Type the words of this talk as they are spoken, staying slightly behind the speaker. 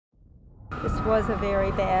This was a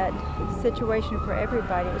very bad situation for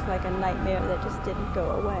everybody. It was like a nightmare that just didn't go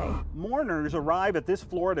away. Mourners arrived at this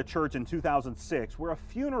Florida church in 2006 where a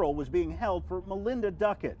funeral was being held for Melinda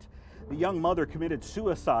Duckett. The young mother committed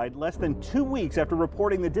suicide less than 2 weeks after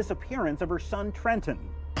reporting the disappearance of her son Trenton.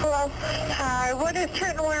 Hello. Hi. What is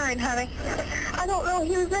Trenton wearing, honey? I don't know.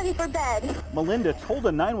 He was ready for bed. Melinda told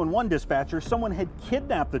a 911 dispatcher someone had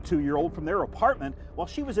kidnapped the 2-year-old from their apartment while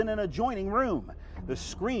she was in an adjoining room. The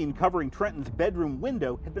screen covering Trenton's bedroom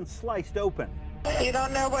window had been sliced open. You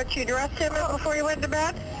don't know what you dressed him in before you went to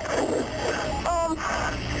bed?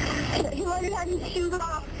 He might have had his shoes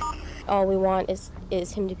off. All we want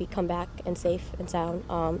is him to come back and safe and sound,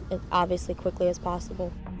 obviously quickly as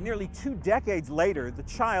possible. Nearly 2 decades later, the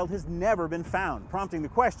child has never been found, prompting the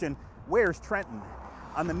question, where's Trenton?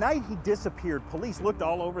 On the night he disappeared, police looked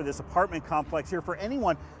all over this apartment complex here for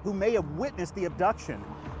anyone who may have witnessed the abduction.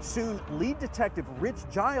 Soon, lead detective Rich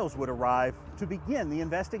Giles would arrive to begin the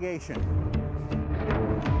investigation.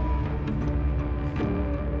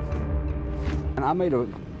 And I made a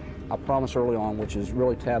promise early on, which is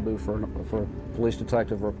really taboo for a police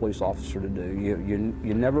detective or a police officer to do.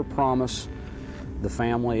 You never promise the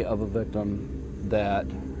family of a victim that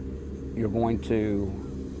you're going to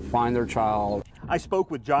find their child. I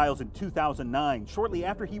spoke with Giles in 2009, shortly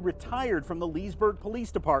after he retired from the Leesburg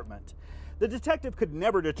Police Department. The detective could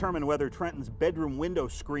never determine whether Trenton's bedroom window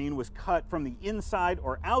screen was cut from the inside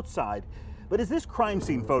or outside, but as this crime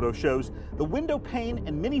scene photo shows, the window pane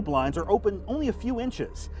and mini blinds are open only a few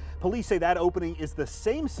inches. Police say that opening is the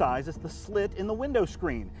same size as the slit in the window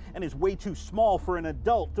screen and is way too small for an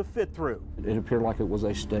adult to fit through. It appeared like it was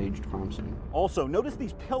a staged crime scene. Also, notice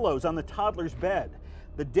these pillows on the toddler's bed.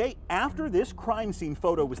 The day after this crime scene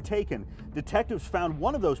photo was taken, detectives found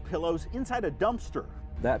one of those pillows inside a dumpster.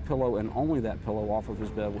 That pillow, and only that pillow off of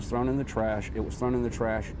his bed, was thrown in the trash. It was thrown in the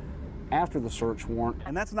trash after the search warrant.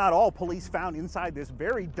 And that's not all police found inside this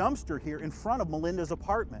very dumpster here in front of Melinda's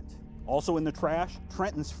apartment. Also in the trash,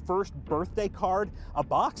 Trenton's first birthday card, a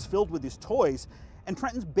box filled with his toys, and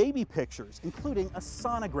Trenton's baby pictures, including a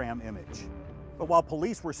sonogram image. But while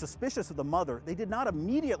police were suspicious of the mother, they did not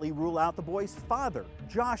immediately rule out the boy's father,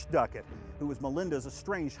 Josh Duckett, who was Melinda's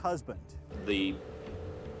estranged husband. The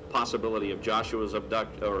possibility of Joshua's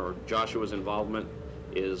involvement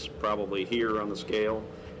is probably here on the scale,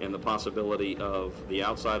 and the possibility of the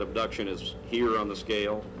outside abduction is here on the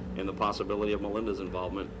scale, and the possibility of Melinda's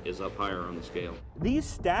involvement is up higher on the scale. These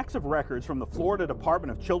stacks of records from the Florida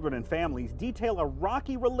Department of Children and Families detail a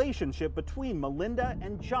rocky relationship between Melinda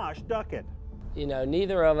and Josh Duckett. You know,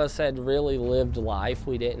 neither of us had really lived life.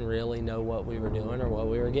 We didn't really know what we were doing or what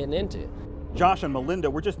we were getting into. Josh and Melinda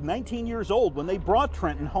were just 19 years old when they brought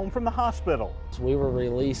Trenton home from the hospital. We were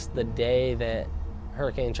released the day that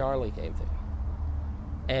Hurricane Charlie came through.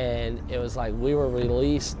 And it was like we were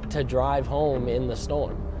released to drive home in the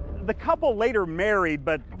storm. The couple later married,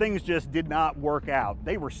 but things just did not work out.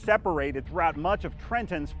 They were separated throughout much of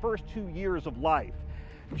Trenton's first 2 years of life.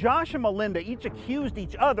 Josh and Melinda each accused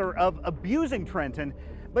each other of abusing Trenton,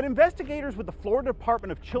 but investigators with the Florida Department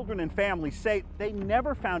of Children and Families say they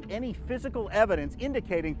never found any physical evidence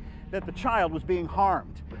indicating that the child was being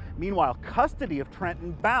harmed. Meanwhile, custody of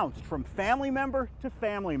Trenton bounced from family member to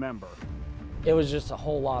family member. It was just a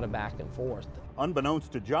whole lot of back and forth.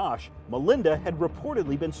 Unbeknownst to Josh, Melinda had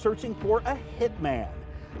reportedly been searching for a hitman.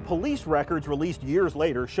 Police records released years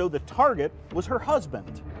later show the target was her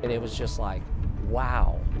husband. And it was just like,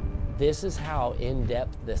 wow, this is how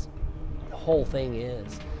in-depth this whole thing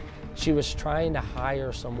is. She was trying to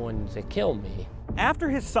hire someone to kill me. After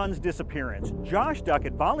his son's disappearance, Josh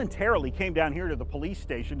Duckett voluntarily came down here to the police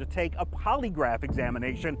station to take a polygraph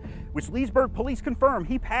examination, which Leesburg police confirmed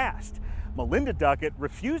he passed. Melinda Duckett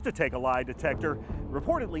refused to take a lie detector,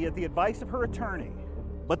 reportedly at the advice of her attorney.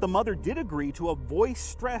 But the mother did agree to a voice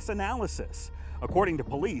stress analysis. According to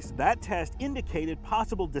police, that test indicated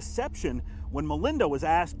possible deception when Melinda was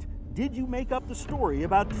asked, "Did you make up the story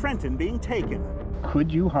about Trenton being taken?"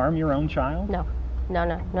 Could you harm your own child? No.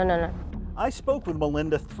 I spoke with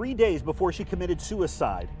Melinda 3 days before she committed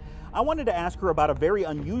suicide. I wanted to ask her about a very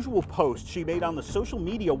unusual post she made on the social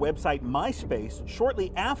media website MySpace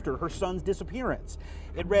shortly after her son's disappearance.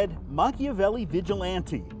 It read, "Machiavelli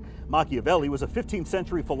Vigilante." Machiavelli was a 15th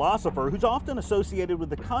century philosopher who's often associated with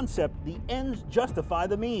the concept the ends justify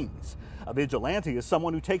the means. A vigilante is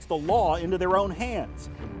someone who takes the law into their own hands.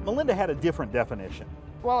 Melinda had a different definition.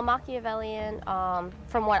 Well, a Machiavellian,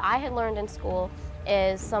 from what I had learned in school,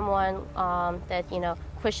 is someone that,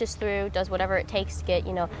 pushes through, does whatever it takes to get,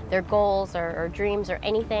 their goals or dreams or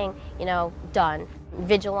anything, done.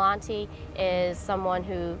 Vigilante is someone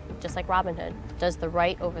who, just like Robin Hood, does the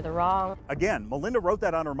right over the wrong. Again, Melinda wrote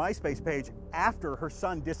that on her MySpace page after her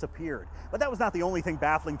son disappeared. But that was not the only thing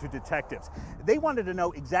baffling to detectives. They wanted to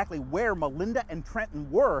know exactly where Melinda and Trenton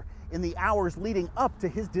were in the hours leading up to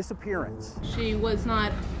his disappearance. She was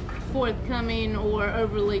not forthcoming or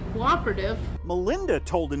overly cooperative. Melinda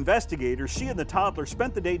told investigators she and the toddler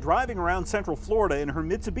spent the day driving around Central Florida in her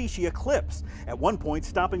Mitsubishi Eclipse, at one point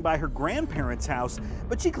stopping by her grandparents' house,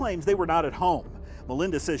 but she claims they were not at home.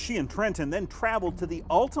 Melinda says she and Trenton then traveled to the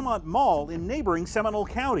Altamont Mall in neighboring Seminole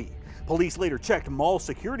County. Police later checked mall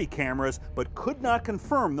security cameras, but could not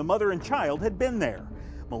confirm the mother and child had been there.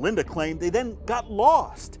 Melinda claimed they then got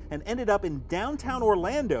lost and ended up in downtown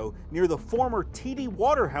Orlando near the former TD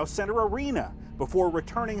Waterhouse Center Arena before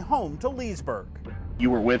returning home to Leesburg. You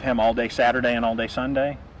were with him all day Saturday and all day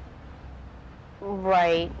Sunday?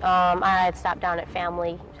 Right. I had stopped down at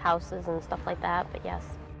family houses and stuff like that, but yes.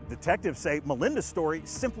 Detectives say Melinda's story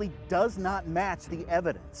simply does not match the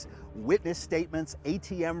evidence. Witness statements,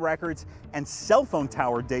 ATM records, and cell phone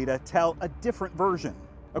tower data tell a different version.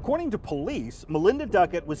 According to police, Melinda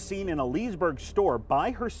Duckett was seen in a Leesburg store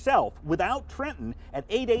by herself without Trenton at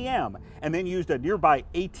 8 a.m. and then used a nearby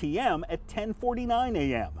ATM at 10:49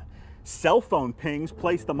 a.m. Cell phone pings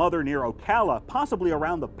placed the mother near Ocala, possibly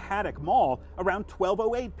around the Paddock Mall, around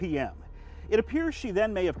 12:08 p.m. It appears she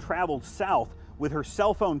then may have traveled south, with her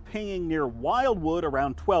cell phone pinging near Wildwood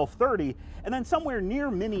around 12:30 and then somewhere near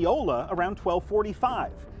Mineola around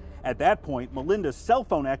 12:45. At that point, Melinda's cell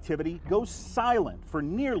phone activity goes silent for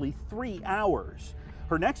nearly 3 hours.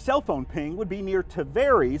 Her next cell phone ping would be near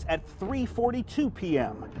Tavares at 3:42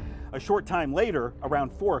 p.m. A short time later,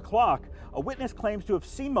 around 4 o'clock, a witness claims to have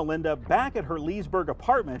seen Melinda back at her Leesburg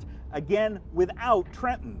apartment, again without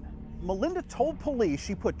Trenton. Melinda told police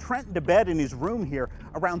she put Trenton to bed in his room here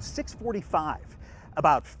around 6:45.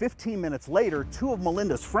 About 15 minutes later, 2 of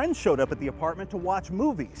Melinda's friends showed up at the apartment to watch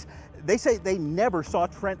movies. They say they never saw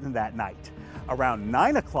Trenton that night. Around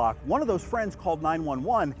 9 o'clock, one of those friends called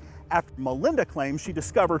 911 after Melinda claims she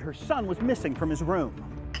discovered her son was missing from his room.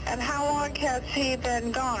 And how long has he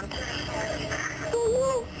been gone?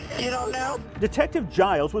 You don't know? Detective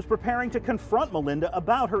Giles was preparing to confront Melinda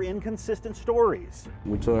about her inconsistent stories.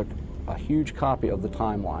 We took a huge copy of the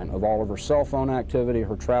timeline of all of her cell phone activity,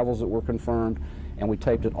 her travels that were confirmed, and we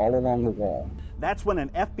taped it all along the wall. That's when an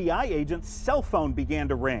FBI agent's cell phone began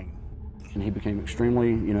to ring. And he became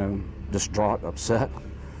extremely, distraught, upset,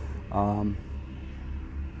 slammed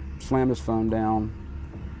his phone down,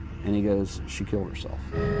 and he goes, "She killed herself."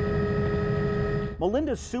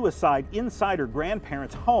 Melinda's suicide inside her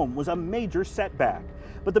grandparents' home was a major setback,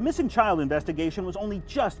 but the missing child investigation was only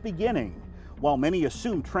just beginning. While many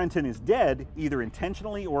assume Trenton is dead, either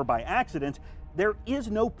intentionally or by accident, there is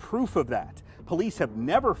no proof of that. Police have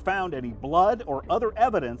never found any blood or other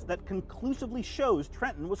evidence that conclusively shows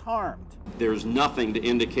Trenton was harmed. There's nothing to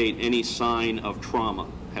indicate any sign of trauma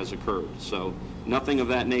has occurred, so nothing of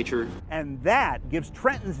that nature. And that gives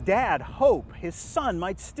Trenton's dad hope his son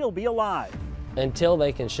might still be alive. Until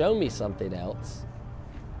they can show me something else,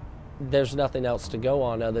 there's nothing else to go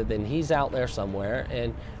on other than he's out there somewhere,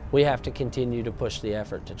 and we have to continue to push the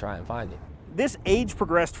effort to try and find him. This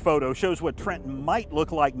age-progressed photo shows what Trenton might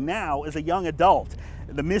look like now as a young adult.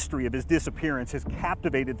 The mystery of his disappearance has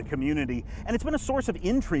captivated the community, and it's been a source of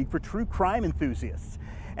intrigue for true crime enthusiasts.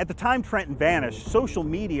 At the time Trenton vanished, social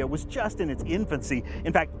media was just in its infancy.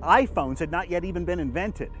 In fact, iPhones had not yet even been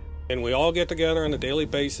invented. And we all get together on a daily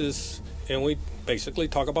basis and we basically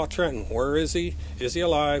talk about Trenton. Where is he? Is he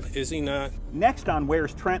alive? Is he not? Next on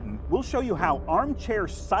Where's Trenton, we'll show you how armchair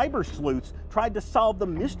cyber sleuths tried to solve the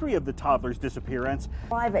mystery of the toddler's disappearance.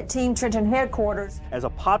 Live at Team Trenton headquarters, as a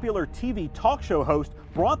popular TV talk show host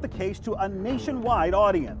brought the case to a nationwide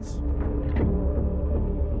audience.